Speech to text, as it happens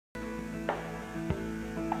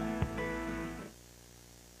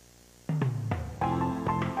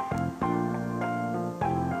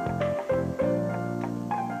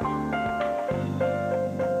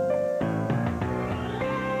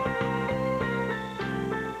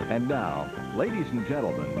And now, ladies and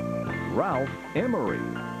gentlemen, Ralph Emery.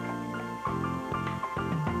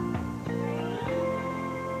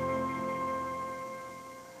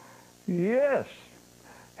 Yes.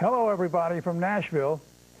 Hello, everybody from Nashville.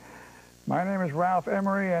 My name is Ralph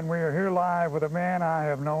Emery, and we are here live with a man I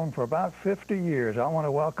have known for about 50 years. I want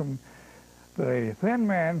to welcome the thin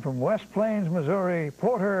man from West Plains, Missouri,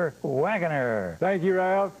 Porter Wagoner. Thank you,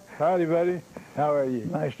 Ralph. Howdy, buddy. How are you?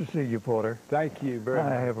 Nice to see you, Porter. Thank you very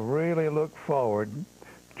much. I have really looked forward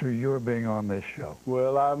to your being on this show.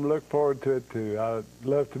 Well, I'm looking forward to it, too. I'd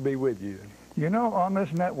love to be with you. You know, on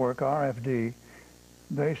this network, RFD,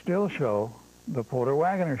 they still show the Porter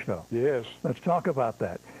Wagoner Show. Yes. Let's talk about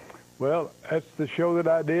that. Well, that's the show that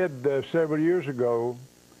I did several years ago,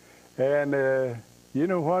 and you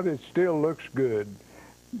know what? It still looks good.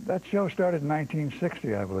 That show started in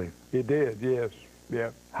 1960, I believe. It did, yes.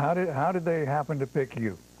 Yeah. How did they happen to pick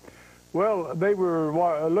you? Well, they were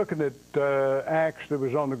looking at acts that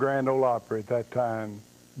was on the Grand Ole Opry at that time.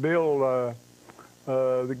 Bill,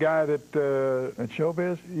 the guy that... At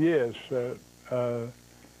Showbiz? Yes.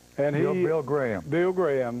 And Bill Graham. Bill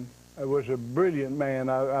Graham was a brilliant man,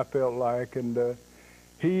 I felt like, and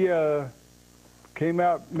he came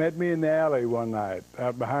out, met me in the alley one night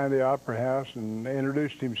out behind the Opera House and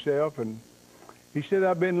introduced himself, and he said,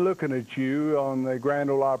 I've been looking at you on the Grand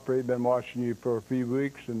Ole Opry, been watching you for a few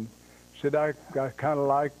weeks, and said, I kind of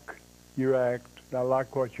like your act, I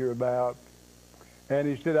like what you're about. And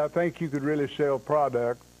he said, I think you could really sell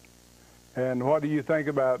product, and what do you think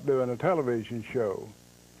about doing a television show?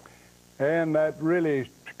 And that really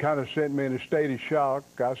kind of sent me in a state of shock.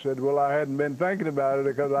 I said, well, I hadn't been thinking about it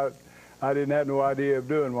because I didn't have no idea of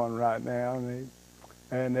doing one right now.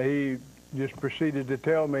 And he just proceeded to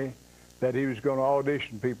tell me that he was going to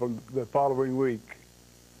audition people the following week.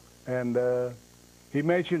 And he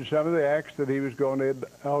mentioned some of the acts that he was going to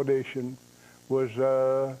audition was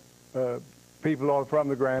people from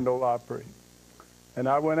the Grand Ole Opry. And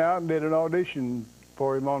I went out and did an audition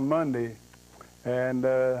for him on Monday. And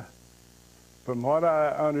from what I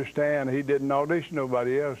understand, he didn't audition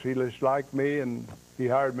nobody else. He just liked me, and he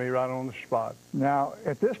hired me right on the spot. Now,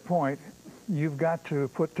 At this point, you've got to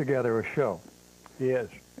put together a show. yes.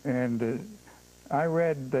 And I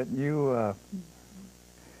read that you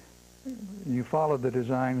followed the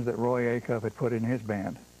designs that Roy Acuff had put in his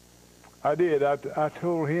band. I did. I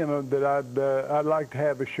told him that I'd like to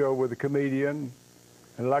have a show with a comedian.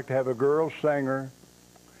 I'd like to have a girl singer.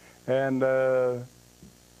 And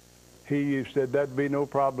he said that'd be no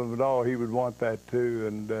problem at all. He would want that too.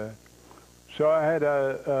 And so I had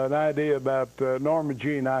an idea about Norma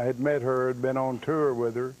Jean. I had met her, had been on tour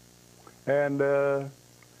with her, and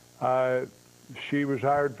she was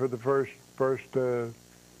hired for the first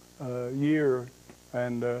year,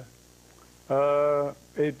 and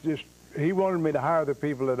he wanted me to hire the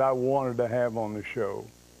people that I wanted to have on the show,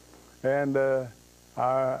 and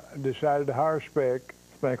I decided to hire Speck.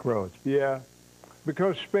 Speck Rhodes. Yeah,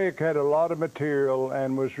 because Speck had a lot of material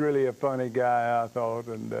and was really a funny guy, I thought,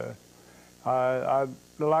 and I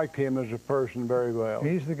liked him as a person very well.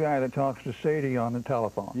 He's the guy that talks to Sadie on the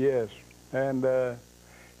telephone. Yes, and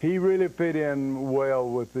he really fit in well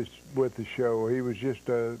with the show. He was just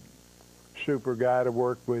a super guy to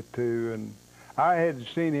work with too, and I had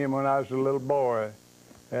seen him when I was a little boy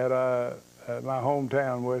at my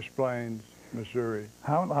hometown, West Plains, Missouri.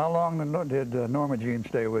 How long did Norma Jean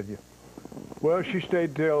stay with you? Well, she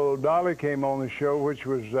stayed till Dolly came on the show, which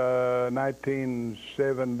was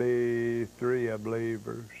 1973, I believe,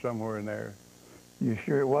 or somewhere in there. You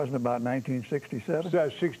sure it wasn't about 1967?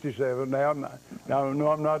 67. Now,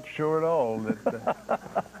 no, I'm not sure at all.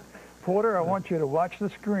 Porter, I want you to watch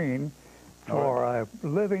the screen for a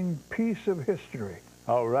living piece of history.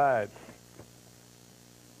 All right.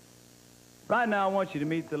 Right now, I want you to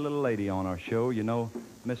meet the little lady on our show. You know,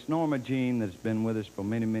 Miss Norma Jean, that's been with us for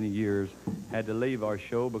many, many years, had to leave our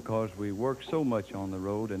show because we work so much on the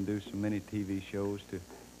road and do so many TV shows to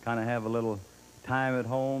kind of have a little time at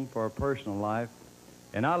home for our personal life.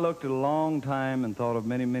 And I looked at a long time and thought of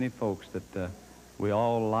many, many folks that we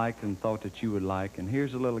all liked and thought that you would like. And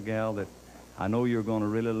here's a little gal that I know you're going to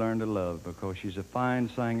really learn to love because she's a fine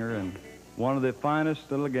singer and one of the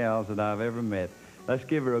finest little gals that I've ever met. Let's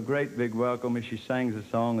give her a great big welcome as she sings a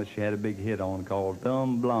song that she had a big hit on called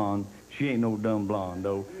Dumb Blonde. She ain't no dumb blonde,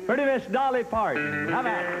 though. Pretty Miss Dolly Parton. How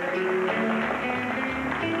about it?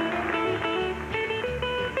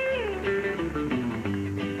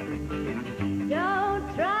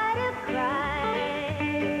 Don't try to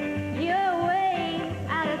cry your way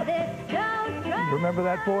out of this. Don't try. Remember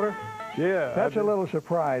that, Porter? Yeah. That's a little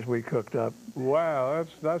surprise we cooked up. Wow,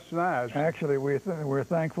 that's nice. Actually, we're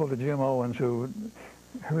thankful to Jim Owens who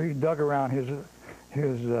he dug around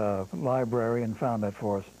his library and found that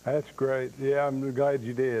for us. That's great. Yeah, I'm glad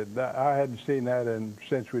you did. I hadn't seen that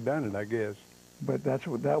since we done it, I guess. But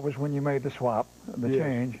that was when you made the swap, the Yes.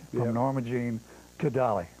 change from Yep. Norma Jean to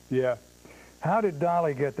Dolly. Yeah. How did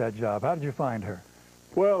Dolly get that job? How did you find her?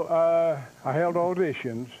 Well, I held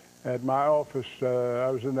auditions at my office. I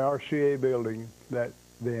was in the RCA building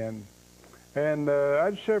then. And I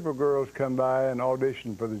had several girls come by and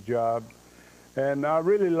audition for the job. And I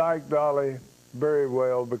really liked Dolly very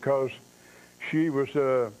well because she was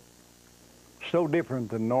so different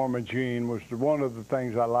than Norma Jean was one of the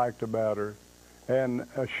things I liked about her. And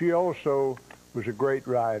she also was a great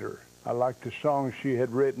writer. I liked the songs she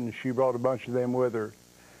had written. She brought a bunch of them with her.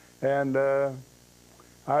 And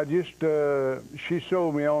she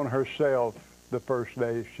sold me on herself the first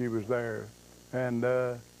day she was there. And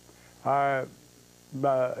I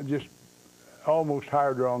just almost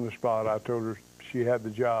hired her on the spot. I told her she had the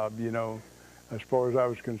job, you know, as far as I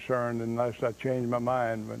was concerned, unless I changed my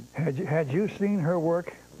mind. But Had you seen her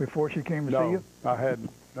work before she came to see you? I hadn't.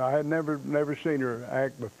 I had never seen her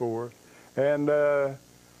act before. And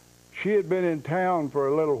she had been in town for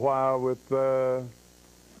a little while with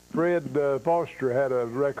Fred Foster had a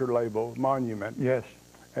record label, Monument. Yes.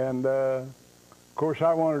 And of course,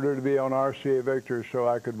 I wanted her to be on RCA Victor so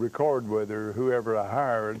I could record with her, whoever I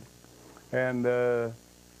hired. And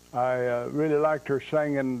I really liked her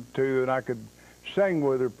singing too, and I could sing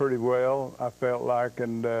with her pretty well, I felt like.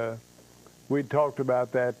 And we talked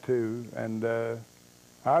about that too. And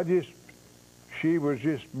she was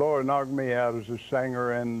just, boy, knocked me out as a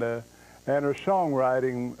singer, and her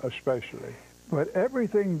songwriting especially. But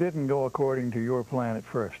everything didn't go according to your plan at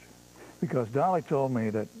first, because Dolly told me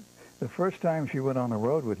that the first time she went on the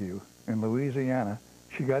road with you in Louisiana,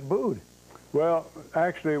 she got booed. Well,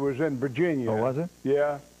 actually, it was in Virginia. Oh, was it?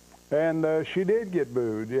 Yeah, and she did get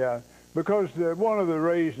booed, yeah, because one of the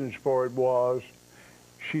reasons for it was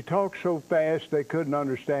she talked so fast they couldn't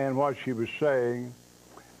understand what she was saying.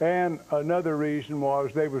 And another reason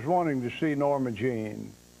was they was wanting to see Norma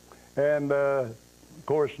Jean. And, of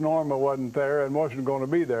course, Norma wasn't there and wasn't going to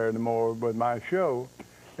be there anymore with my show.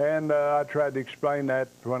 And I tried to explain that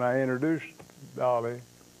when I introduced Dolly.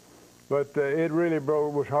 But it really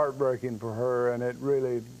was heartbreaking for her, and it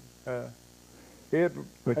really...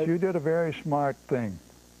 But you did a very smart thing.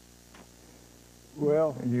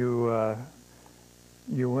 Well...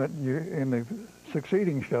 In the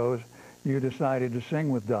succeeding shows, you decided to sing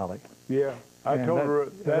with Dolly. Yeah, I told her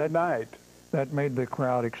that night. That made the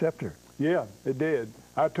crowd accept her. Yeah, it did.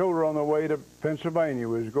 I told her on the way to Pennsylvania,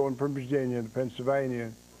 we was going from Virginia to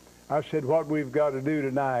Pennsylvania. I said, what we've got to do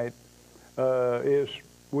tonight is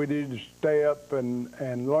we need to stay up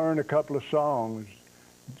and learn a couple of songs,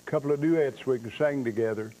 a couple of duets we can sing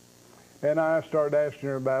together. And I started asking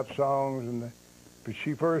her about songs, but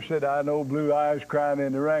she first said, I know Blue Eyes Crying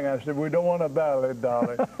in the Rain. I said, we don't want a ballad,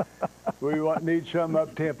 Dolly. We need some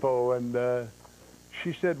up-tempo. And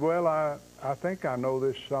she said, well, I think I know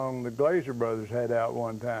this song the Glazer Brothers had out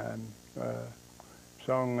one time.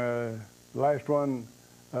 Last One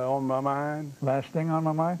on My Mind. Last Thing on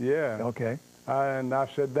My Mind? Yeah. Okay. And I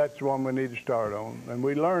said, that's the one we need to start on. And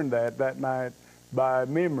we learned that night by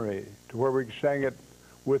memory, to where we could sing it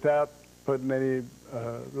without putting any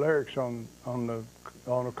lyrics on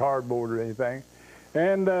a cardboard or anything.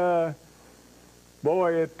 And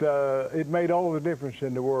boy, it made all the difference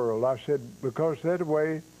in the world. I said, because that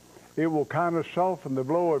way it will kind of soften the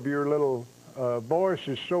blow of your little voice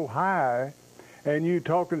is so high, and you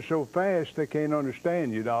talking so fast they can't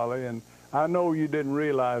understand you, Dolly. And I know you didn't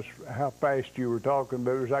realize how fast you were talking,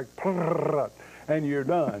 but it was like, and you're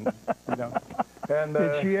done, you know. And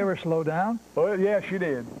did she ever slow down? Well, yeah, she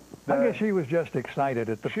did. I guess she was just excited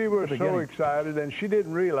at the beginning. She was so excited, and she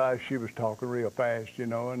didn't realize she was talking real fast, you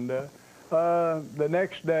know. And the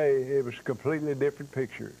next day, it was a completely different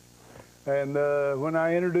picture. And when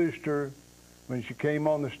I introduced her, when she came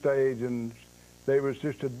on the stage, and there was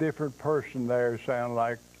just a different person there, sound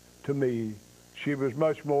like, to me. She was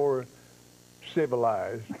much more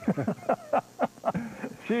civilized.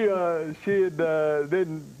 She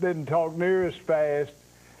didn't talk near as fast.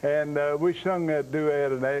 And we sung that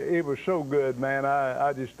duet, and it was so good, man.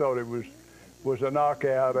 I just thought it was a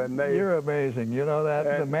knockout. And You're amazing. You know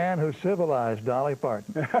that? The man who civilized Dolly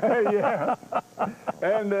Parton. Yeah.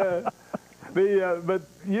 And but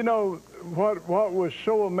you know what was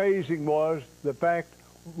so amazing was the fact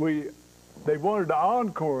they wanted to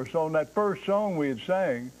encore us on that first song we had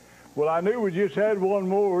sang. Well, I knew we just had one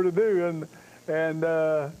more to do, and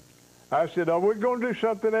I said, oh, we're going to do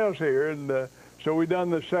something else here. And so we done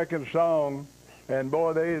the second song, and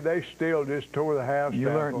boy, they still just tore the house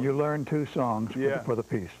down. You learned 2 songs for the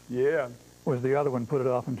piece. Yeah. Was the other one Put It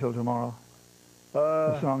Off Until Tomorrow?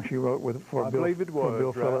 The song she wrote for I Bill, believe it was, for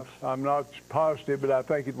Bill Ralph. Phillips? I'm not positive, but I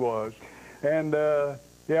think it was. And,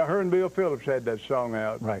 yeah, her and Bill Phillips had that song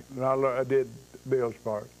out. Right. And I did Bill's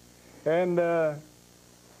part. And,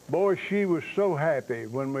 boy, she was so happy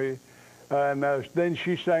when we, and then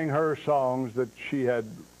she sang her songs that she had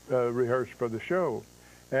rehearsed for the show.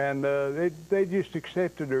 And they just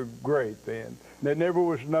accepted her great then. There never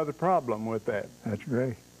was another problem with that. That's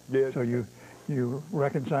great. Yes. So you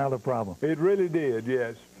reconciled the problem. It really did,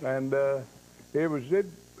 yes. And it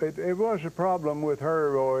was a problem with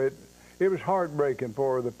her, or it was heartbreaking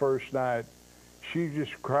for her the first night. She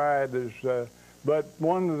just cried but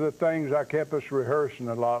one of the things I kept us rehearsing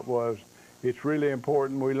a lot was, it's really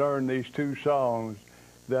important we learn these 2 songs.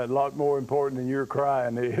 That a lot more important than your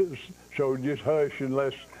crying is. So just hush and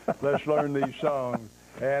let's learn these songs.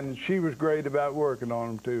 And she was great about working on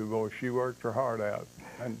them too, boy. She worked her heart out.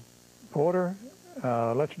 And Porter,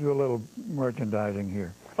 let's do a little merchandising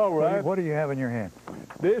here. all right. What do you have in your hand?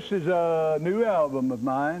 This is a new album of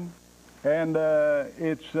mine, and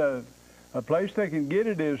it's a place they can get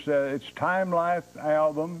it is it's Time Life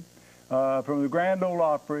album from the Grand Ole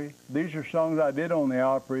Opry. These are songs I did on the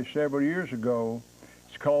Opry several years ago.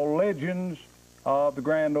 It's called Legends of the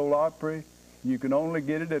Grand Ole Opry. You can only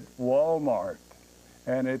get it at Walmart,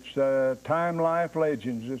 and it's Time Life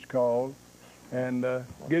Legends it's called, and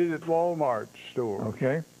get it at Walmart store.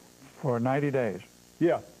 Okay, for 90 days.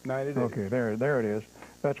 Yeah, 90 days. Okay, there it is.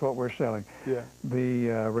 That's what we're selling. Yeah.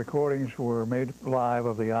 The recordings were made live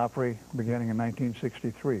of the Opry beginning in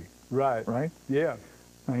 1963. Right. Right? Yeah.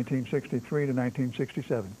 1963 to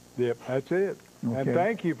 1967. Yep, that's it. Okay. And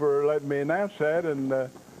thank you for letting me announce that, and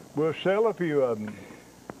we'll sell a few of them,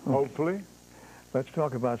 hopefully. Let's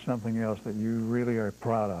talk about something else that you really are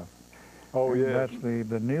proud of. Oh, And yes. That's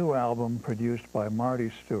the new album produced by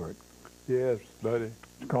Marty Stewart. Yes, buddy.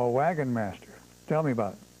 It's called Wagon Master. Tell me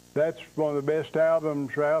about it. That's one of the best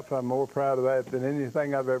albums, Ralph. I'm more proud of that than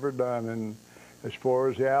anything I've ever done. And as far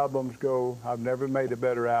as the albums go, I've never made a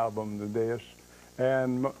better album than this.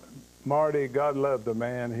 And Marty, God love the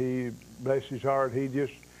man. He, bless his heart,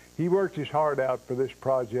 he worked his heart out for this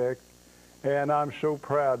project, and I'm so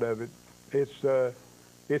proud of it.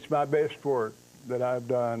 It's my best work that I've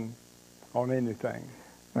done on anything.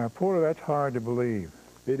 Now, Porter, that's hard to believe.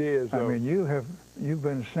 It is, though. I mean, you've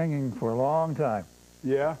been singing for a long time.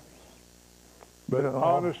 Yeah. But But,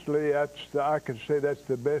 honestly, I can say that's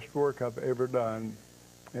the best work I've ever done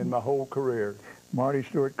in my whole career. Marty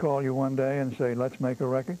Stewart called you one day and say, let's make a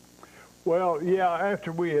record? Well, yeah,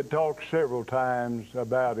 after we had talked several times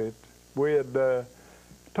about it, we had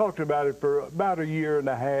talked about it for about a year and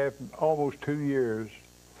a half, almost 2 years.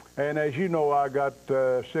 And as you know, I got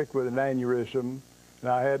sick with an aneurysm, and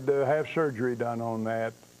I had to have surgery done on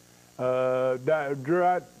that.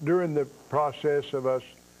 During the process of us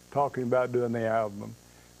talking about doing the album,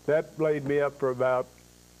 that laid me up for about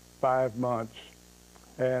 5 months.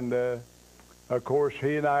 And of course,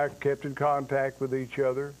 he and I kept in contact with each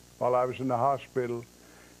other while I was in the hospital.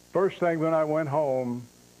 First thing when I went home,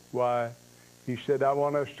 why, he said, I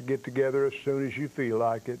want us to get together as soon as you feel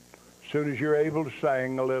like it, as soon as you're able to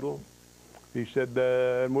sing a little. He said,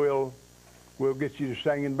 and we'll get you to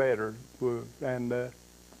singing better. And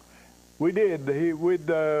we did. We'd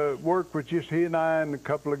work with just he and I and a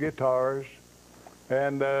couple of guitars,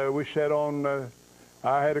 and we sat on.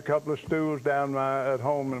 I had a couple of stools down at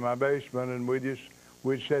home in my basement, and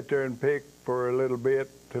we'd sit there and pick for a little bit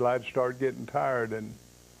till I'd start getting tired, and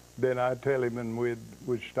then I'd tell him, and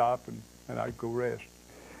we'd stop, and I'd go rest.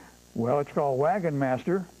 Well, it's called Wagon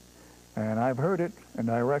Master, and I've heard it, and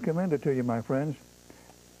I recommend it to you, my friends.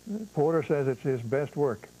 Porter says it's his best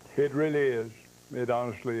work. It really is. It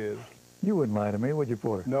honestly is. You wouldn't lie to me, would you,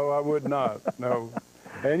 Porter? No, I would not. No.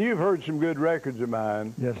 And you've heard some good records of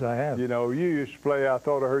mine. Yes, I have. You know, you used to play I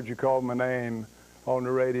Thought I Heard You Call My Name on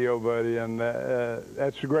the radio, buddy, and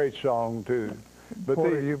that's a great song, too. But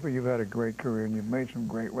Porter, you've had a great career, and you've made some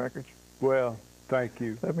great records. Well, thank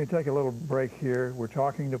you. Let me take a little break here. We're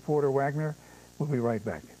talking to Porter Wagoner. We'll be right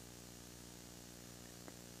back.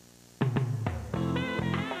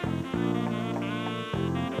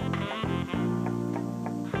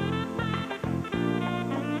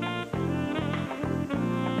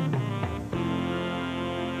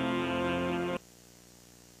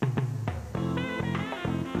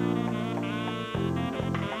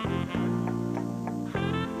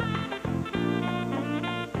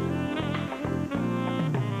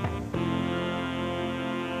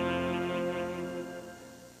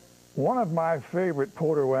 One of my favorite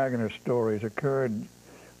Porter Wagoner stories occurred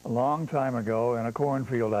a long time ago in a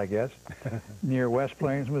cornfield, I guess, near West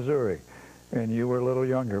Plains, Missouri. And you were a little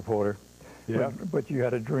younger, Porter. Yeah. But you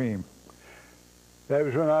had a dream. That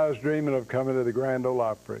was when I was dreaming of coming to the Grand Ole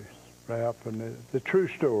Opry, Ralph, and the true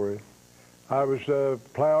story. I was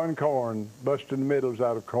plowing corn, busting the middles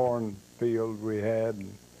out of cornfield we had.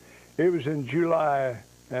 And it was in July,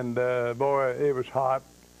 and boy, it was hot.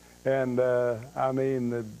 And I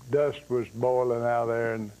mean, the dust was boiling out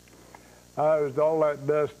there, and I was all that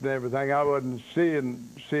dust and everything. I wasn't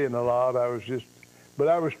seeing a lot. But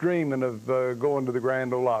I was dreaming of going to the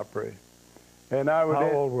Grand Ole Opry. And I would.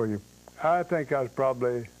 How old were you? I think I was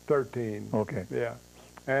probably 13. Okay. Yeah.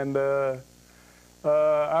 And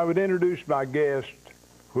I would introduce my guest,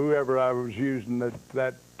 whoever I was using at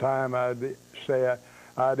that time. I'd say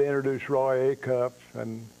I'd introduce Roy Acuff,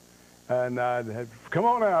 and I'd have, come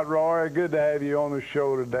on out, Roy, good to have you on the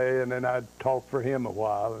show today. And then I'd talk for him a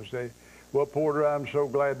while and say, well, Porter, I'm so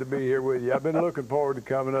glad to be here with you. I've been looking forward to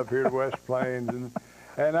coming up here to West Plains.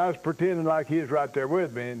 And I was pretending like he was right there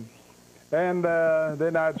with me. And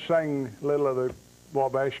then I'd sing a little of the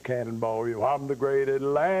Wabash Cannonball. You know, I'm the great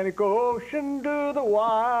Atlantic Ocean to the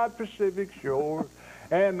wide Pacific shore.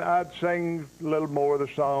 And I'd sing a little more of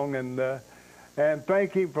the song and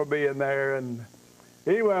thank him for being there. And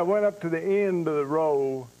anyway, I went up to the end of the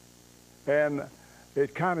row, and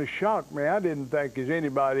it kind of shocked me. I didn't think there's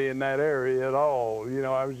anybody in that area at all. You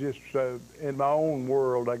know, I was just in my own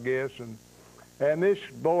world, I guess. And this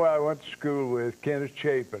boy I went to school with, Kenneth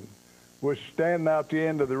Chapin, was standing out the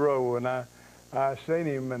end of the row, and I seen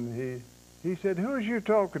him, and he said, "Who's you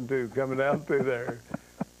talking to coming down through there?"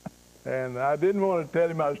 And I didn't want to tell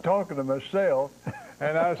him I was talking to myself.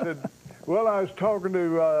 And I said, well, I was talking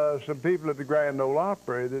to some people at the Grand Ole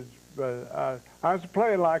Opry. I was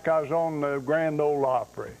playing like I was on the Grand Ole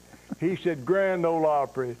Opry. He said, Grand Ole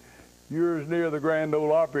Opry, you're as near the Grand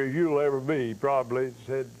Ole Opry as you'll ever be, probably. He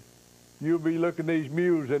said, you'll be looking these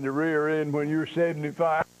mules in the rear end when you're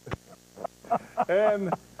 75.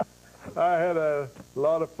 And I had a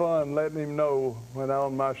lot of fun letting him know when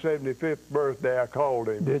on my 75th birthday I called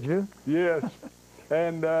him. Did you? Yes.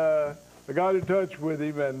 And I got in touch with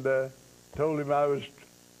him and told him I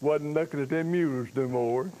wasn't looking at them mules no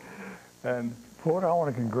more. And Porter, I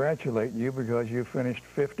want to congratulate you because you finished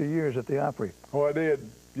 50 years at the Opry. Oh, I did,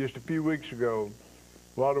 just a few weeks ago.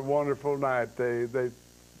 What a wonderful night. They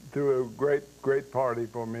threw a great party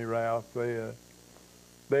for me, Ralph.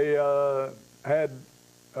 They had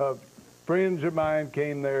friends of mine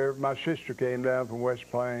came there. My sister came down from West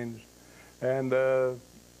Plains and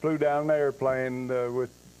flew down an airplane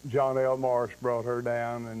with John L. Morris, brought her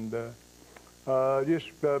down. And just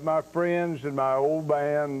my friends and my old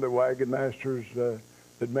band, the Wagon Masters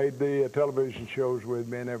that made the television shows with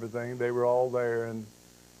me and everything, they were all there. And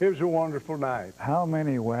it was a wonderful night. How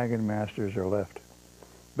many Wagon Masters are left?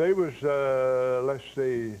 There was, let's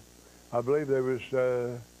see, I believe there was,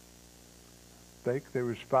 I think there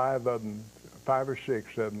was 5 of them, 5 or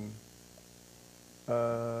 6 of them.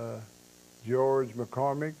 George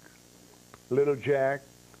McCormick, Little Jack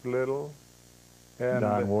Little, and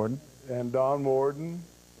Don Warden. And Don Warden,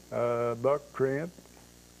 Buck Trent.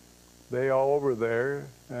 They all were there,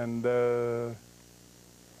 and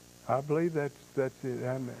I believe that's it.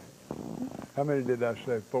 How many did I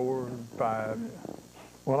say? 4 or 5?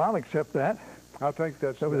 Well, I'll accept that. I think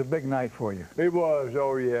that's. So it was a big night for you. It was.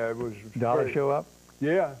 Oh yeah, it was. Dollar show up?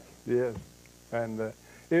 Yeah. Yes. And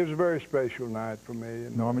it was a very special night for me.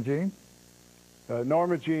 And, Norma Jean?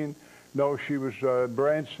 Norma Jean, no, she was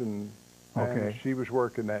Branson. Okay. And she was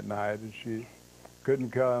working that night, and she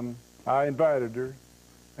couldn't come. I invited her,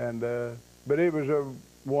 and but it was a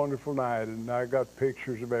wonderful night, and I got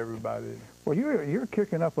pictures of everybody. Well, you're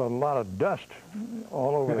kicking up a lot of dust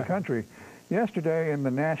all over the country. Yesterday in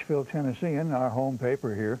the Nashville Tennessean, our home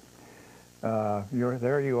paper here,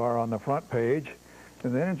 there you are on the front page,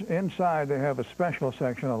 and then inside they have a special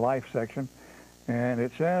section, a life section, and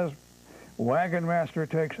it says, Wagon Master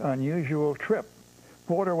takes unusual trip.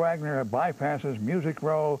 Porter Wagoner bypasses Music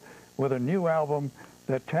Row with a new album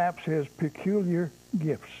that taps his peculiar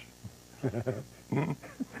gifts.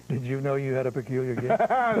 Did you know you had a peculiar gift?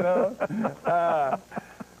 No.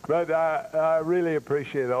 But I really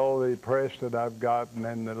appreciate all the press that I've gotten,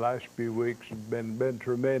 and the last few weeks have been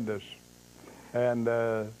tremendous. And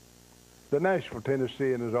the Nashville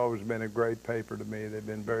Tennessean has always been a great paper to me. They've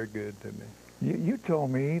been very good to me. You told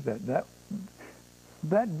me that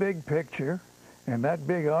big picture and that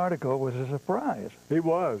big article was a surprise. It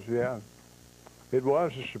was, yeah. It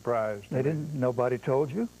was a surprise. Nobody told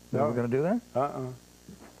you they were going to do that?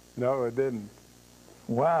 No, it didn't.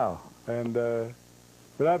 Wow. And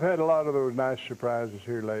but I've had a lot of those nice surprises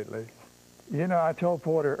here lately. You know, I told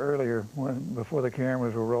Porter earlier, before the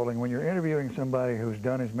cameras were rolling, when you're interviewing somebody who's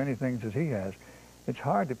done as many things as he has, it's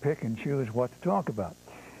hard to pick and choose what to talk about.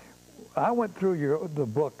 I went through the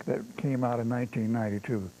book that came out in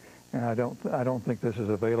 1992, and I don't think this is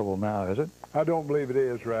available now, is it? I don't believe it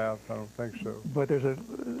is, Ralph. I don't think so. But there's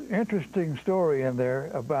an interesting story in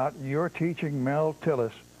there about your teaching Mel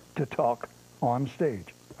Tillis to talk on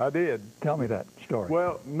stage. I did. Tell me that story.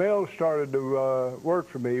 Well, Mel started to work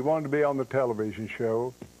for me. He wanted to be on the television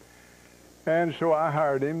show. And so I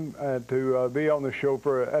hired him to be on the show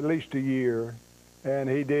for at least a year. And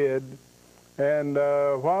he did. And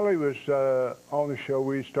while he was on the show,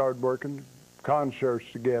 we started working concerts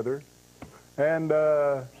together. And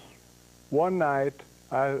one night,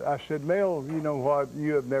 I said, Mel, you know what?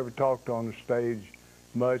 You have never talked on the stage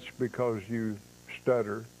much because you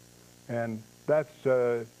stutter. And that's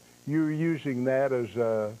you're using that as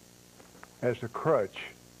a crutch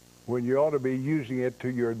when you ought to be using it to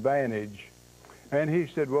your advantage. And he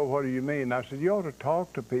said, well, what do you mean? I said, you ought to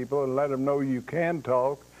talk to people and let them know you can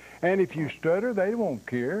talk. And if you stutter, they won't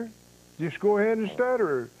care. Just go ahead and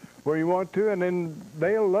stutter where you want to, and then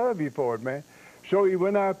they'll love you for it, man. So he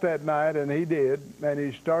went out that night, and he did, and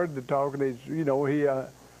he started to talk, and he's, you know, he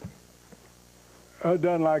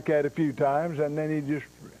done like that a few times, and then he just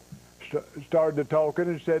started to talking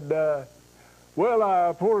and said,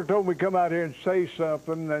 well, Porter told me to come out here and say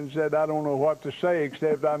something, and said, I don't know what to say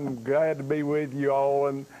except I'm glad to be with you all,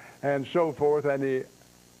 and so forth, and he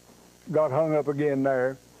got hung up again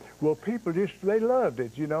there. Well, people just, they loved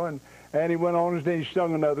it, you know, and he went on and then he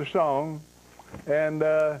sung another song, and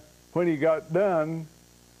when he got done,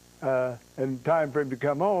 and time for him to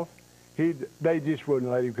come off, they just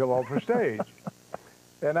wouldn't let him come off the stage.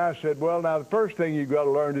 And I said, well, now the first thing you've got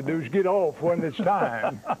to learn to do is get off when it's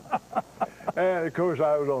time. And of course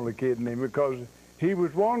I was only kidding him because he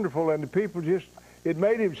was wonderful, and the people just, it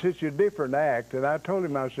made him such a different act. And I told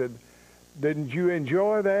him, I said, didn't you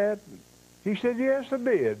enjoy that? He said, yes, I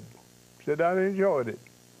did. He said, I enjoyed it.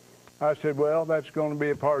 I said, well, that's going to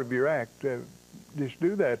be a part of your act. Just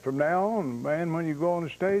do that from now on, man. When you go on the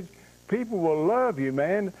stage, people will love you,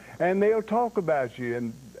 man, and they'll talk about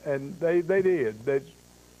you, and they did.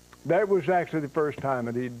 That was actually the first time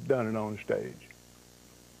that he'd done it on stage.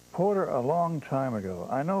 Porter, a long time ago,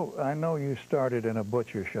 I know you started in a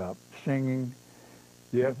butcher shop singing.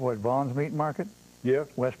 Yeah. What, Vaughn's Meat Market? Yeah.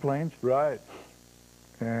 West Plains? Right.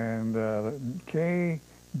 And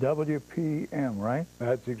KWPM, right?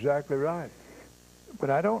 That's exactly right.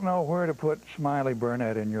 But I don't know where to put Smiley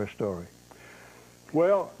Burnett in your story.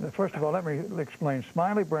 Well, first of all, let me explain.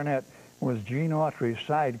 Smiley Burnett was Gene Autry's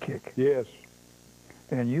sidekick. Yes.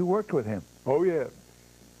 And you worked with him. Oh, yeah.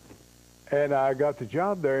 And I got the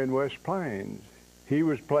job there in West Plains. He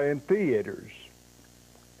was playing theaters.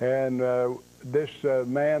 And this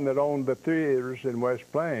man that owned the theaters in West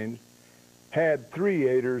Plains had three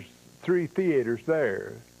theaters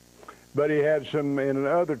there. But he had some in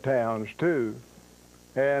other towns, too.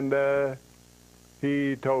 And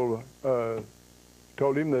he told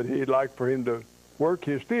him that he'd like for him to work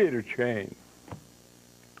his theater chain.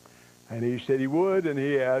 And he said he would, and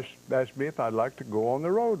he asked me if I'd like to go on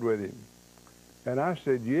the road with him. And I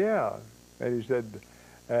said, yeah. And he said,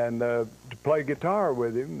 and to play guitar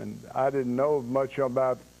with him. And I didn't know much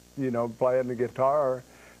about, you know, playing the guitar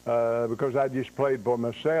because I just played for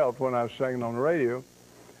myself when I was singing on the radio.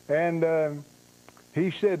 And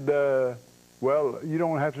he said, well, you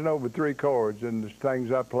don't have to know but 3 chords, and the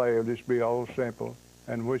things I play will just be all simple,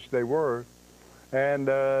 and which they were. And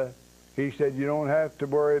he said, you don't have to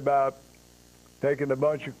worry about taking a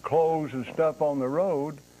bunch of clothes and stuff on the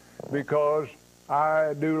road because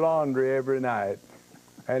I do laundry every night.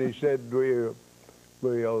 And he said, we'll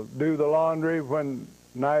do the laundry when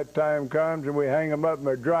nighttime comes, and we hang them up and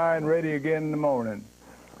they're dry and ready again in the morning.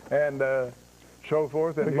 And so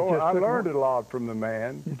forth. And boy, I learned a lot from the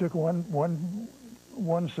man. You took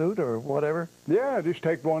one suit or whatever? Yeah, just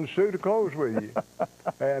take 1 suit of clothes with you.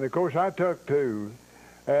 And of course I took 2.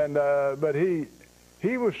 And but he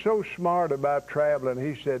was so smart about traveling.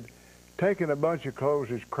 He said, taking a bunch of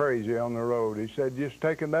clothes is crazy on the road. He said, just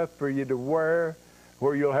take enough for you to wear,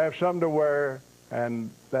 where you'll have something to wear,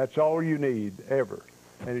 and that's all you need ever.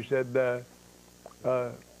 And he said,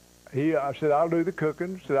 I said, I'll do the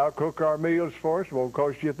cooking. He said, I'll cook our meals for us. It won't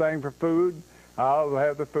cost you a thing for food. I'll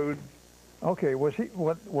have the food. Okay, was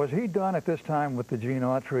he done at this time with the Gene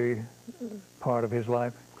Autry part of his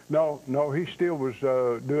life? No, he still was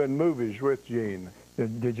doing movies with Gene.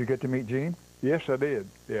 Did you get to meet Gene? Yes, I did,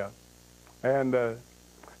 yeah. And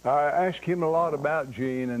I asked him a lot about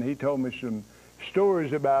Gene, and he told me some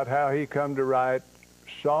stories about how he come to write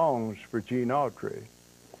songs for Gene Autry.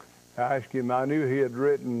 I asked him, I knew he had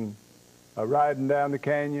written Riding Down the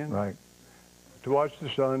Canyon, Right. To Watch the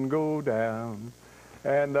Sun Go Down.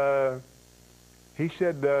 And he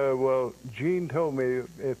said, well, Gene told me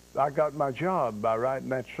if I got my job by writing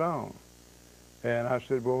that song. And I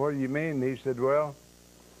said, well, what do you mean? And he said, well,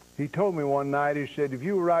 he told me one night, he said, if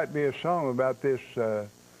you write me a song about this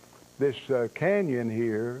canyon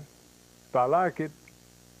here, if I like it,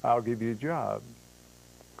 I'll give you a job.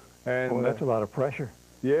 And Well, that's a lot of pressure.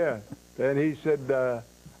 yeah. And he said,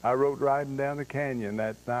 I wrote Riding Down the Canyon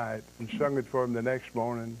that night and sung it for him the next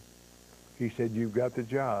morning. He said, you've got the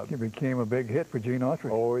job. It became a big hit for Gene Autry.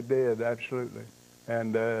 Oh, it did, absolutely.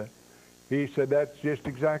 And he said that's just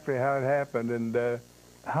exactly how it happened. And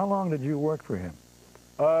How long did you work for him?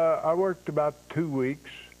 I worked about 2 weeks.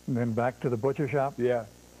 And then back to the butcher shop? Yeah,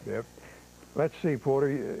 yep. Let's see, Porter,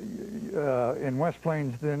 in West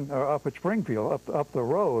Plains, then, or up at Springfield, up the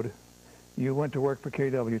road, you went to work for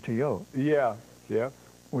KWTO. Yeah, yeah.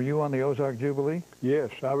 Were you on the Ozark Jubilee? Yes,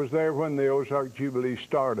 I was there when the Ozark Jubilee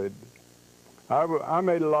started. I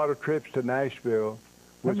made a lot of trips to Nashville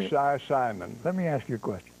with Cy Simon. Let me ask you a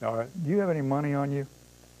question. All right. Do you have any money on you?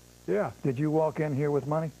 Yeah, Did you walk in here with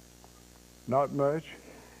money? not much.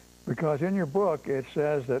 Because in your book it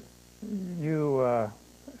says that you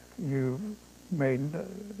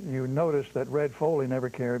noticed that Red Foley never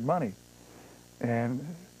carried money, and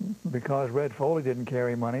because Red Foley didn't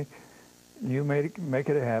carry money, you make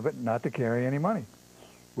it a habit not to carry any money.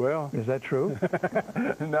 Well, Is that true?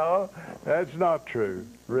 no, that's not true,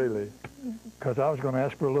 really. Because I was going to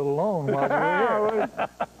ask for a little loan while you were here.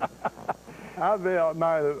 I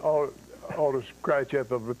might ought to scratch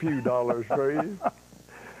up a few dollars for you.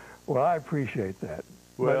 Well, I appreciate that.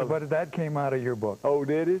 Well- but that came out of your book. Oh,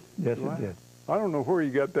 did it? Yes, What? it did. I don't know where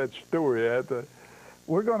you got that story at.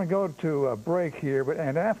 We're going to go to a break here,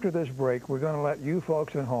 and after this break, we're going to let you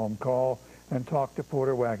folks at home call and talk to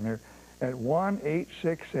Porter Wagoner at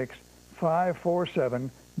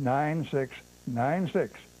 1-866-547-9696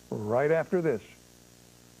 right after this.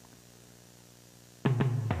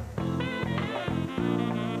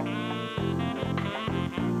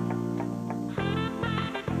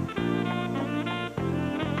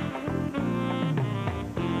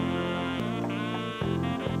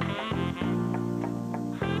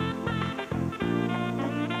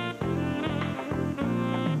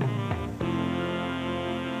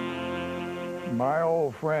 My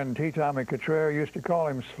old friend T. Tommy Cottrell used to call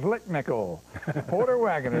him Slick Nickel. Porter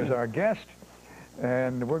Wagoner is our guest,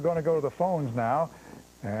 and we're going to go to the phones now.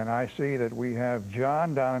 And I see that we have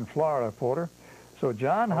John down in Florida, Porter. So,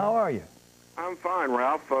 John, how are you? I'm fine,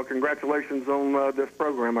 Ralph. Congratulations on this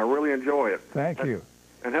program. I really enjoy it. Thank you.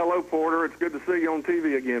 And hello, Porter. It's good to see you on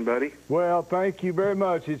TV again, buddy. Well, thank you very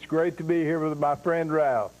much. It's great to be here with my friend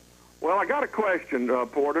Ralph. Well, I got a question,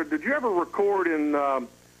 Porter. Did you ever record in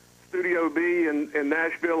Studio B in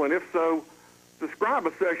Nashville? And if so, describe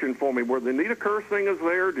a session for me. Were the Anita Kerr singers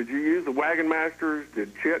there? Did you use the Wagon Masters?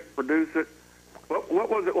 Did Chet produce it? What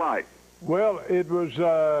was it like? Well, it was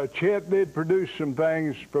Chet did produce some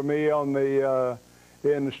things for me on the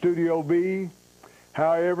in the Studio B.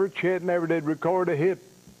 However, Chet never did record a hit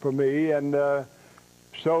for me, and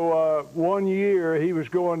so one year he was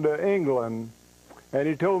going to England, and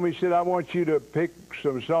he told me, he said, I want you to pick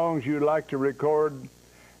some songs you'd like to record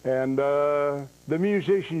and the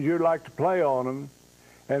musicians you'd like to play on them,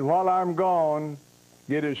 and while I'm gone,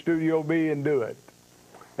 get in Studio B and do it.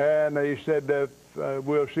 And he said that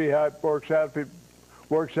we'll see how it works out. If it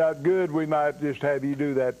works out good, we might just have you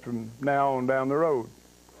do that from now on down the road.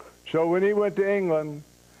 So when he went to England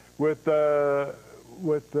with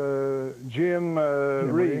Jim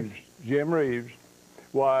Reeves,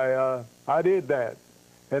 why, I did that.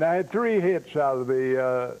 And I had 3 hits out of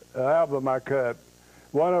the album I cut.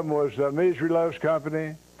 One of them was Misery Loves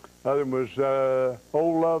Company, the other one was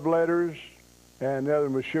Old Love Letters, and the other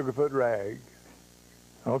one was Sugarfoot Rag.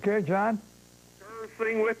 Okay, John? Kerr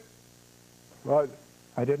sing with? But,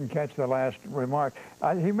 I didn't catch the last remark.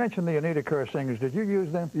 He mentioned the Anita Kerr singers. Did you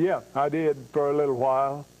use them? yeah, I did for a little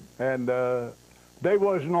while, and they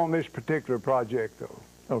wasn't on this particular project, though.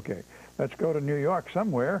 Okay. Let's go to New York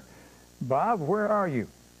somewhere. Bob, where are you?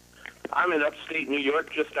 I'm in upstate New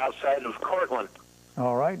York, just outside of Cortland.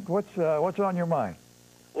 All right. What's on your mind?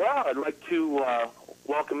 Well, I'd like to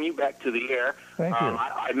welcome you back to the air. Thank you.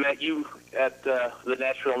 I met you at the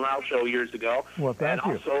Nashville Now show years ago. Well, thank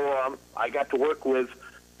you. And also, I got to work with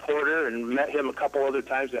Porter and met him a couple other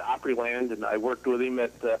times at Opryland, and I worked with him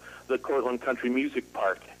at the Cortland Country Music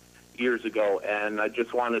Park years ago, and I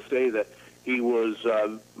just want to say that he was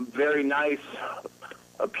very nice,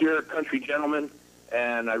 a pure country gentleman,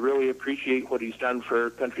 and I really appreciate what he's done for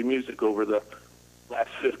country music over the last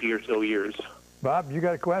 50 or so years. Bob, you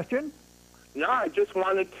got a question? No, I just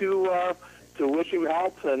wanted to wish him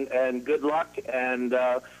health and good luck, and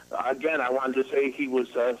again, I wanted to say he was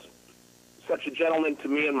such a gentleman to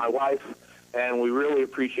me and my wife, and we really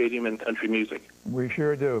appreciate him in country music. We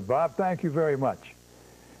sure do. Bob, thank you very much.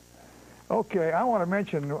 Okay, I want to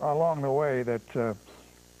mention along the way that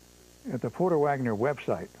at the Porter Wagoner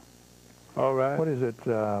website. All right. What is it?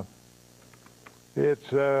 It's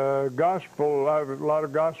gospel, a lot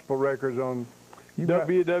of gospel records on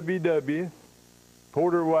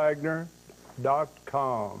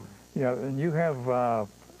www.porterwagner.com. Yeah, and you have a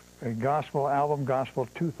gospel album, Gospel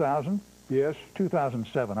 2000? Yes.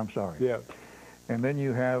 2007, I'm sorry. Yeah. And then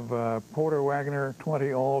you have Porter Wagoner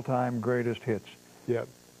 20 all-time greatest hits. Yeah.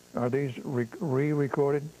 Are these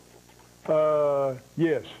re-recorded?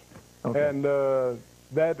 Yes. Okay. And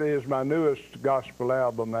that is my newest gospel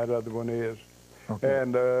album, that other one is. Okay.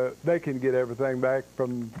 And they can get everything back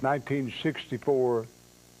from 1964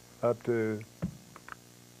 up to...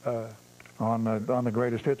 on the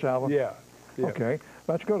greatest hits album? Yeah. Yeah. Okay.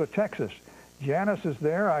 Let's go to Texas. Janice is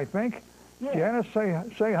there, I think. Yes. Janice,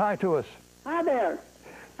 say hi to us. Hi there.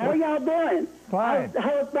 How are y'all doing? Fine.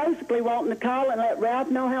 I was basically wanting to call and let Ralph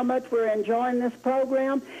know how much we're enjoying this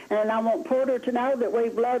program, and I want Porter to know that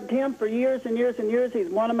we've loved him for years and years and years. He's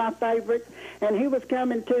one of my favorites, and he was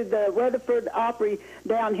coming to the Rutherford Opry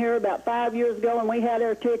down here about 5 years ago, and we had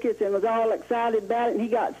our tickets and was all excited about it, and he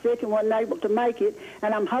got sick and wasn't able to make it,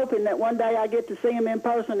 and I'm hoping that one day I get to see him in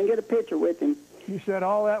person and get a picture with him. You said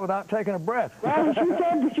all that without taking a breath. Well,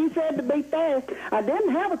 she said to be fast. I didn't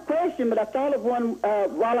have a question, but I thought of one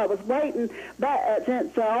while I was waiting. But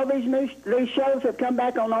since all these shows have come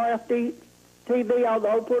back on RFD TV, all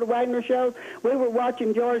the old Porter Wagoner shows, we were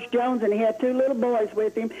watching George Jones, and he had two little boys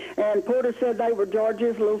with him, and Porter said they were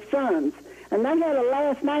George's little sons. And they had a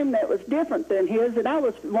last name that was different than his, and I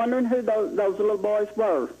was wondering who those little boys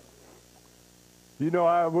were. You know,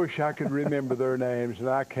 I wish I could remember their names, and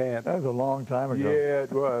I can't. That was a long time ago. Yeah,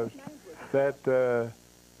 it was.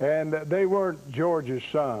 And they weren't George's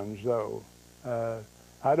sons, though.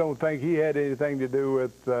 I don't think he had anything to do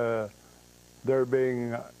with their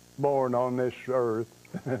being born on this earth.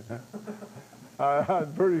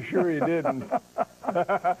 I'm pretty sure he didn't.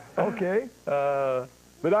 Okay.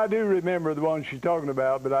 But I do remember the ones she's talking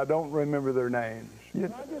about, but I don't remember their names. I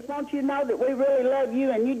just want you to know that we really love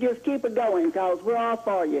you, and you just keep it going, because we're all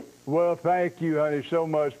for you. Well, thank you, honey, so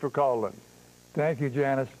much for calling. Thank you,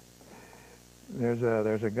 Janice.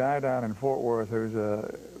 There's a guy down in Fort Worth who's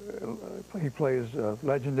he plays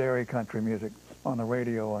legendary country music on the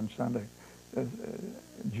radio on Sunday.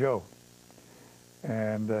 Joe.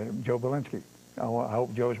 And Joe Belinsky. I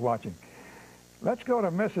hope Joe's watching. Let's go to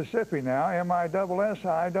Mississippi now.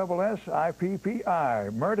 M-I-S-S-I-S-S-I-P-P-I.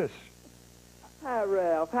 Murtis. Hi,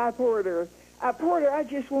 Ralph. Hi, Porter. Porter, I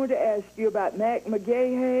just wanted to ask you about Mac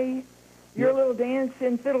McGahey, your little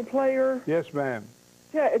dancing fiddle player. Yes, ma'am.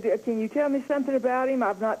 Can you tell me something about him?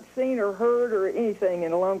 I've not seen or heard or anything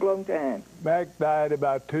in a long, long time. Mac died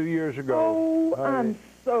about 2 years ago. Oh, honey. I'm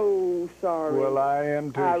so sorry. Well, I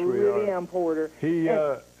am too, I sweetheart. really am, Porter.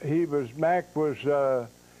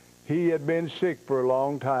 He had been sick for a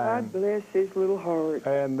long time. God bless his little heart.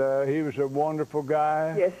 And he was a wonderful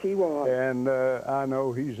guy. Yes, he was. And I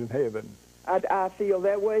know he's in heaven. I feel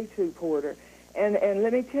that way too, Porter. And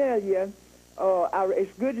let me tell you,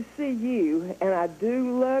 it's good to see you, and I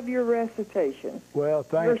do love your recitation. Well,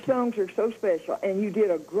 thank you. Your songs are so special, and you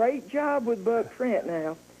did a great job with Buck Trent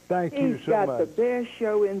now. Thank you so much. He's got the best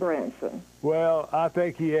show in Branson. Well, I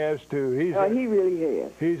think he has too. He really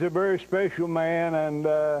has. He's a very special man, and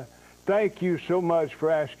thank you so much for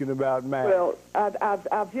asking about Matt. Well,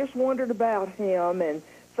 I've just wondered about him, and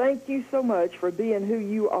thank you so much for being who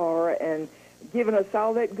you are and giving us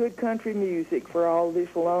all that good country music for all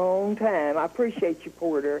this long time. I appreciate you,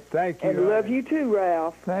 Porter. Thank you. And love you too,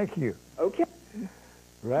 Ralph. Thank you. Okay.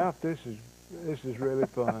 Ralph, this is really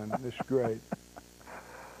fun. This is great.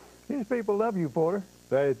 These people love you, Porter.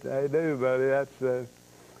 They do, buddy.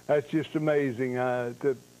 That's just amazing.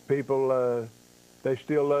 That people they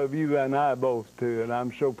still love you and I both too, and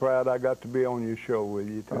I'm so proud I got to be on your show with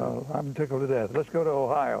you too. Well, I'm tickled to death. Let's go to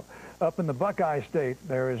Ohio. Up in the Buckeye State,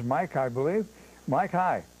 there is Mike, I believe. Mike,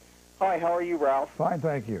 hi. Hi, how are you, Ralph? Fine,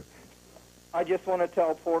 thank you. I just want to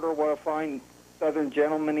tell Porter what a fine Southern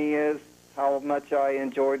gentleman he is, how much I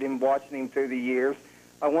enjoyed him, watching him through the years.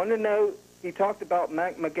 I want to know, he talked about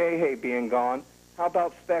Mac McGahey being gone. How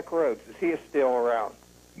about Speck Rhodes? Is he still around?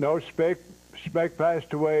 No, Speck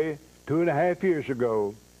passed away 2.5 years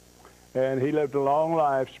ago, and he lived a long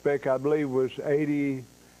life. Speck, I believe, was 80,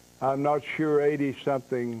 I'm not sure,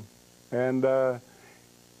 80-something, and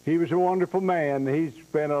he was a wonderful man. He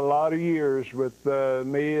spent a lot of years with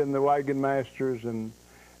me and the wagon masters, and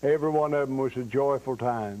every one of them was a joyful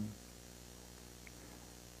time.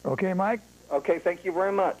 Okay, Mike? Okay, thank you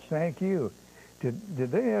very much. Thank you.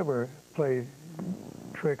 Did they ever play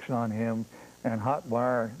tricks on him and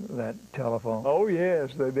hotwire that telephone? Oh,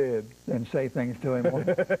 yes, they did. And say things to him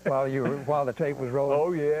while the tape was rolling?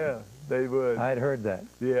 Oh, yeah, they would. I'd heard that.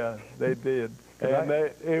 Yeah, they did. And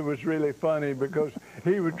it was really funny because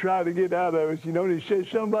he would try to get out of it, you know, and he said,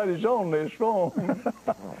 somebody's on this phone.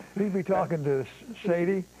 He'd be talking to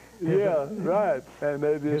Sadie. Yeah, right. And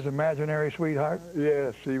they just, his imaginary sweetheart?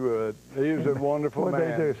 Yes, he would. He was a wonderful man.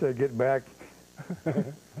 What'd they do? Say, get back.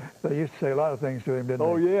 They used to say a lot of things to him, didn't they?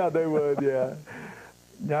 Oh, yeah, they would, yeah.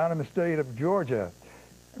 Down in the state of Georgia,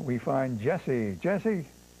 we find Jesse. Jesse,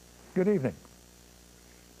 good evening.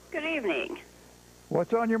 Good evening.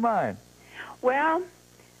 What's on your mind? Well,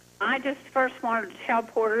 I just first wanted to tell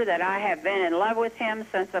Porter that I have been in love with him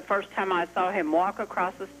since the first time I saw him walk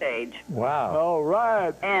across the stage. Wow. All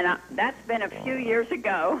right. And that's been a few years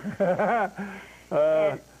ago.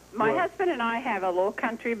 My husband and I have a little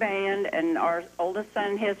country band, and our oldest son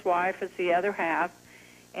and his wife is the other half.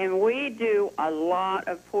 And we do a lot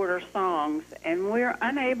of Porter songs, and we're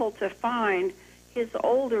unable to find his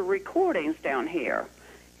older recordings down here.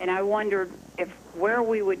 And I wondered where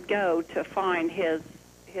we would go to find his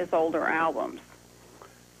older albums.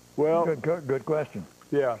 Well, good question.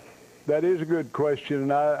 Yeah, that is a good question.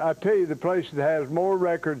 And I tell you, the place that has more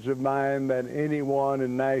records of mine than anyone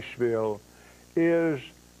in Nashville is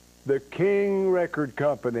the King Record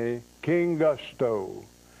Company, King Gusto.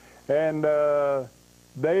 And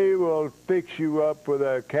they will fix you up with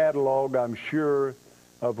a catalog, I'm sure,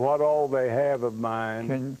 of what all they have of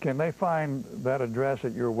mine. Can they find that address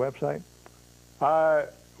at your website?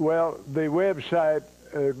 Well, the website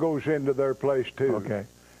goes into their place, too. Okay.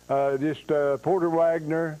 Just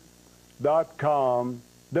porterwagoner.com,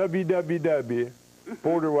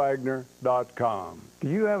 www.porterwagoner.com. Do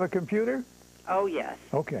you have a computer? Oh, yes.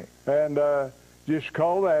 Okay. And just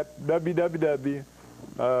call that www,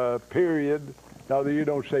 period. Now, you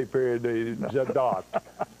don't say period, it's a dot.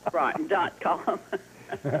 Right, .com.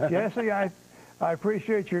 Jesse, I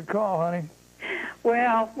appreciate your call, honey.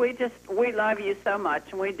 Well, we love you so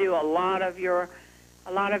much, and we do a lot of your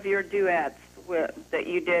duets that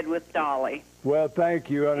you did with Dolly. Well, thank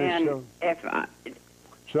you, honey. And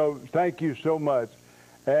so thank you so much.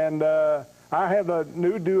 And I have a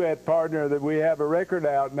new duet partner that we have a record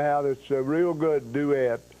out now that's a real good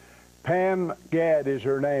duet. Pam Gadd is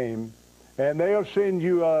her name, and they'll send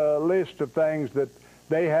you a list of things that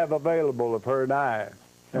they have available of her and I,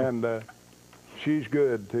 and she's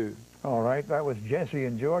good too. All right, that was Jesse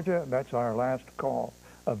in Georgia. That's our last call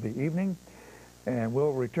of the evening, and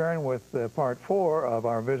we'll return with part 4 of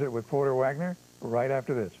our visit with Porter Wagoner right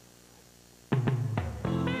after this.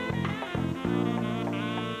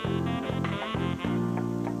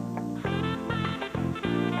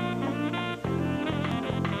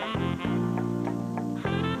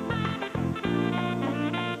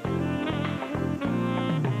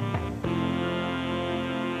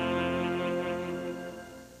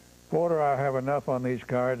 Porter, I have enough on these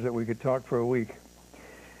cards that we could talk for a week.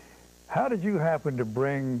 How did you happen to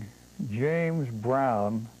bring James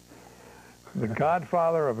Brown, the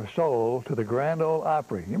godfather of soul, to the Grand Ole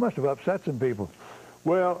Opry? You must have upset some people.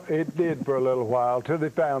 Well, it did for a little while till they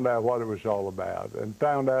found out what it was all about and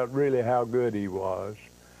found out really how good he was.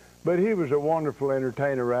 But he was a wonderful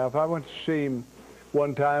entertainer, Ralph. I went to see him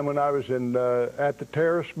one time when I was at the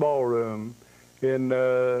Terrace Ballroom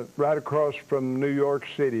right across from New York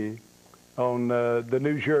City on the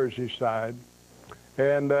New Jersey side.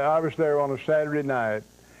 And I was there on a Saturday night.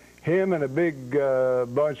 Him and a big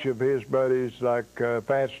bunch of his buddies like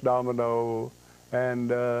Fats Domino and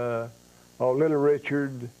Little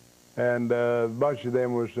Richard, and a bunch of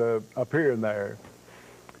them was appearing there.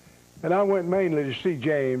 And I went mainly to see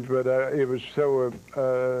James, but it was so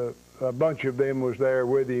a bunch of them was there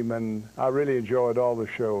with him, and I really enjoyed all the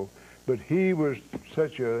show. But he was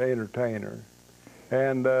such an entertainer.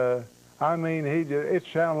 And I mean, it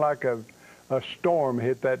sounded like a storm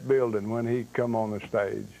hit that building when he come on the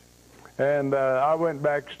stage. And I went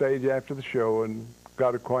backstage after the show and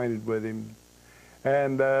got acquainted with him,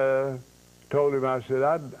 and told him, I said,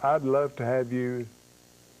 I'd love to have you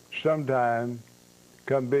sometime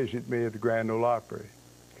come visit me at the Grand Ole Opry.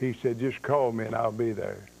 He said, just call me and I'll be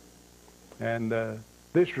there. And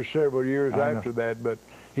this was several years after that, but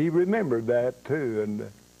he remembered that too,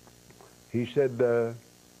 and he said,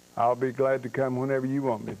 I'll be glad to come whenever you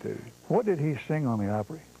want me to. What did he sing on the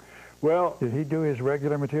Opry? Well, did he do his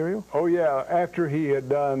regular material? Oh yeah, after he had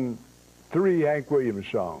done 3 Hank Williams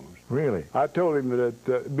songs. Really? I told him that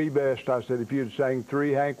it'd be best, I said, if you'd sang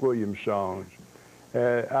 3 Hank Williams songs.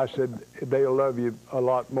 I said, they'll love you a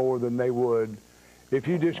lot more than they would if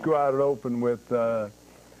you just go out and open with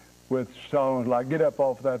songs like Get Up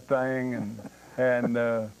Off That Thing and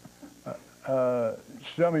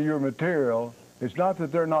some of your material. It's not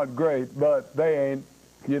that they're not great, but they ain't,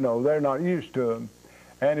 they're not used to them.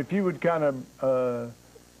 And if you would kind of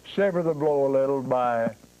sever the blow a little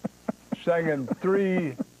by singing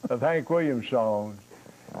 3 of Hank Williams songs.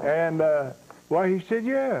 And, well, he said,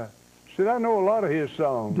 yeah. He said, I know a lot of his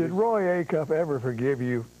songs. Did Roy Acuff ever forgive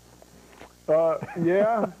you?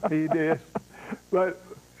 Yeah, he did. But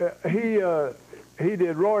he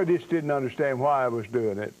did. Roy just didn't understand why I was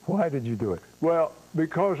doing it. Why did you do it? Well,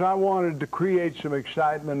 because I wanted to create some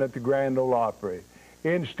excitement at the Grand Ole Opry.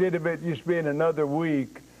 Instead of it just being another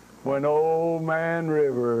week when Old Man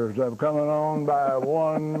Rivers are coming on by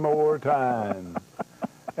one more time.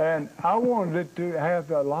 And I wanted it to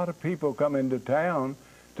have a lot of people come into town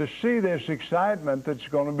to see this excitement that's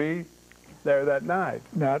going to be there that night.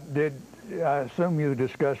 Now, I assume you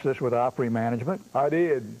discussed this with Opry management? I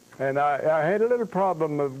did. And I had a little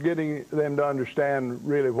problem of getting them to understand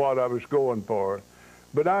really what I was going for.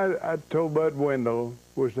 But I told Bud Wendell,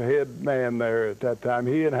 was the head man there at that time,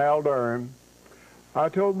 he and Hal Durham. I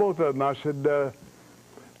told both of them, I said,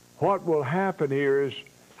 what will happen here is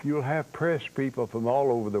you'll have press people from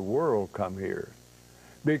all over the world come here.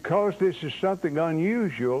 Because this is something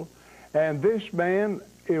unusual, and this man,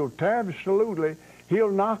 he'll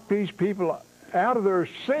knock these people out of their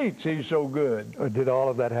seats. He's so good. Did all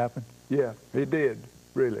of that happen? Yeah, he did,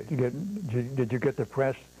 really. Did you get the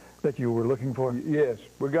press that you were looking for? Yes,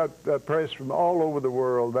 we got press from all over the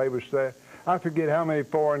world. They was there. I forget how many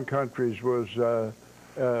foreign countries was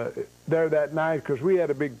there that night, because we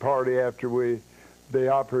had a big party after the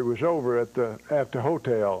Opry was over at the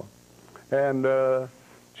hotel, and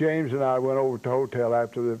James and I went over to the hotel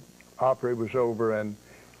after the Opry was over, and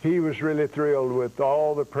he was really thrilled with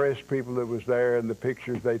all the press people that was there and the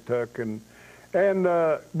pictures they took, and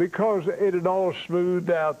because it had all smoothed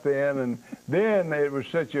out then, and then it was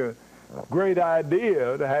such a great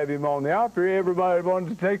idea to have him on the Opry, everybody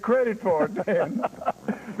wanted to take credit for it then.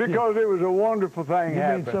 Because it was a wonderful thing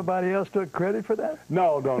happened. You mean somebody else took credit for that?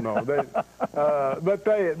 No. But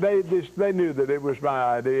they knew that it was my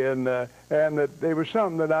idea, and that it was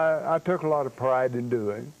something that I took a lot of pride in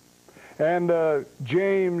doing. And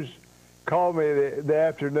James called me the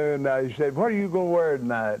afternoon. He said, "What are you going to wear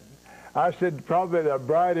tonight?" I said, "Probably the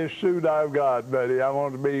brightest suit I've got, buddy. I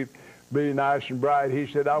want to be nice and bright." He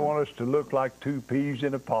said, "I want us to look like 2 peas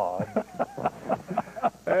in a pod."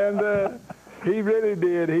 And he really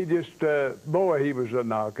did. He just, boy, he was a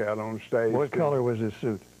knockout on stage. What color was his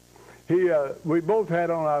suit? We both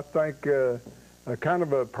had on, I think, a kind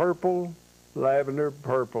of a purple, lavender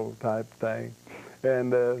purple type thing.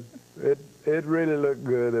 And it really looked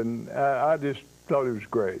good, and I just thought it was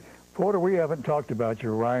great. Porter, we haven't talked about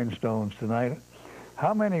your rhinestones tonight.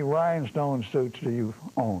 How many rhinestone suits do you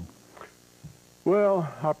own? Well,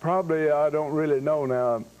 I don't really know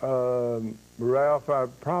now. Ralph,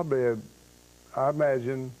 I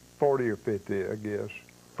imagine 40 or 50, I guess.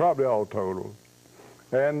 Probably all total.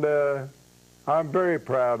 And I'm very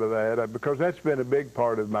proud of that, because that's been a big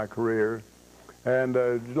part of my career. And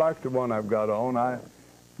like the one I've got on, I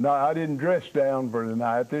didn't dress down for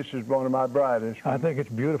tonight. This is one of my brightest ones. I think it's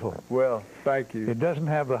beautiful. Well, thank you. It doesn't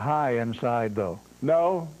have the high inside, though.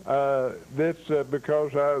 No, that's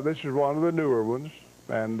because this is one of the newer ones.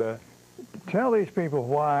 And tell these people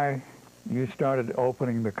why you started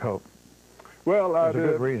opening the coat. Well, there's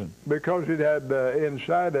a good reason. Because it had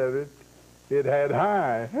inside of it, it had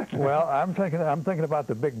high. Well, I'm thinking about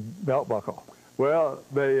the big belt buckle. Well,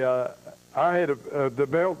 I had the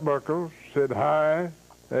belt buckle said high,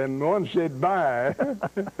 and one said bye.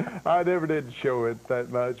 I never did show it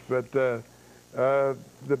that much, but the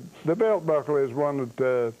belt buckle is one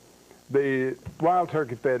that the Wild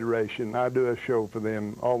Turkey Federation, I do a show for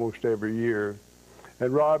them almost every year.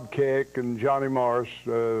 And Rob Keck and Johnny Morris,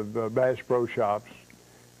 the Bass Pro Shops,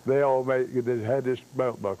 they had this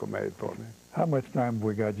belt buckle made for me. How much time have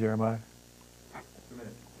we got, Jeremiah? 2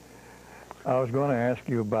 minutes. I was going to ask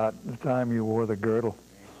you about the time you wore the girdle.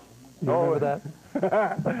 You remember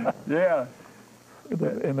that? Yeah.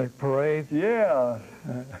 In the parade? Yeah.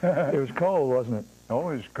 It was cold, wasn't it? Oh,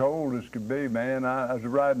 as cold as could be, man. I was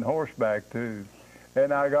riding horseback, too.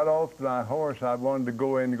 and I got off my horse. I wanted to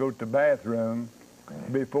go in and go to the bathroom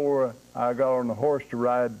before I got on the horse to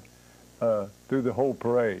ride through the whole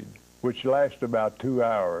parade, which lasted about 2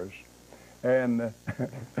 hours. And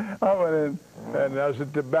I went in, and I was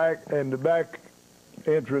at the back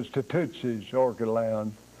entrance to Tootsie's Orchid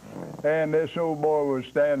Lounge. And this old boy was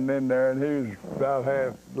standing in there, and he was about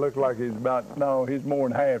half, looked like he's more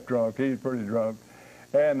than half drunk. He's pretty drunk.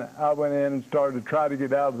 And I went in and started to try to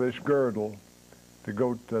get out of this girdle to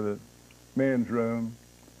go to the men's room.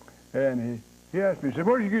 And he asked me, he said,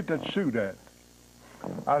 "Where did you get that suit at?"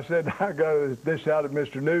 I said, "I got this out at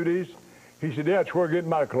Mr. Nudi's." He said, "Yeah, that's where I'm getting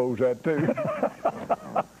my clothes at, too."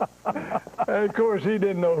 And of course, he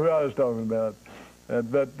didn't know who I was talking about.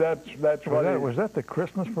 But that's what was that the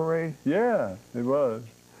Christmas parade? Yeah, it was.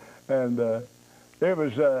 And it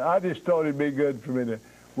was, I just thought it'd be good for me to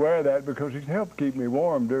wear that because it helped keep me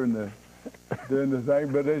warm during the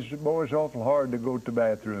thing. But it's awful hard to go to the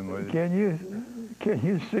bathroom with it. Can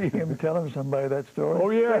you see him telling somebody that story? Oh,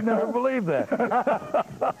 yeah. I'd never believe that.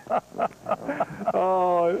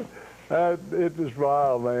 Oh, it was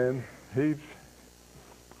wild, man.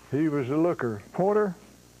 He was a looker. Porter,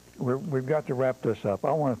 we've got to wrap this up.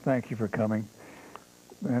 I want to thank you for coming.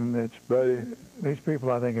 And these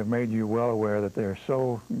people, I think, have made you well aware that they're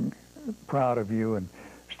so proud of you and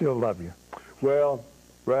still love you. Well,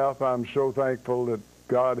 Ralph, I'm so thankful that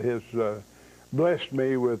God has blessed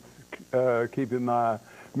me with keeping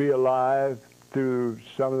me alive through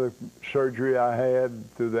some of the surgery I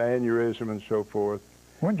had, through the aneurysm and so forth.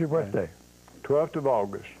 When's your birthday? 12th of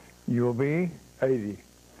August. You'll be? 80.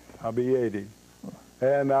 I'll be 80.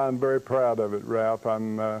 And I'm very proud of it, Ralph.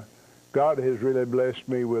 God has really blessed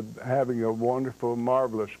me with having a wonderful,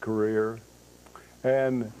 marvelous career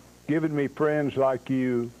and given me friends like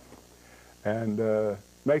you and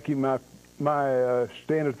making my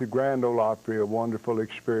stint at the Grand Ole Opry a wonderful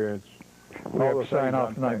experience. We have to sign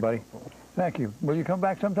off tonight, buddy. Thank you. Will you come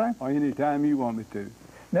back sometime? Anytime you want me to.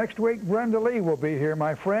 Next week, Brenda Lee will be here,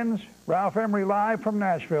 my friends. Ralph Emery live from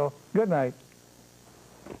Nashville. Good night.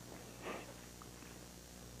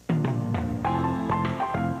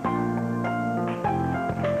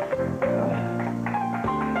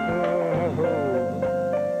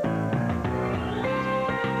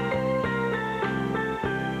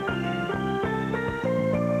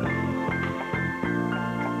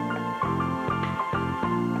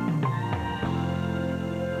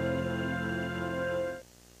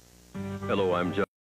 Hello, I'm John.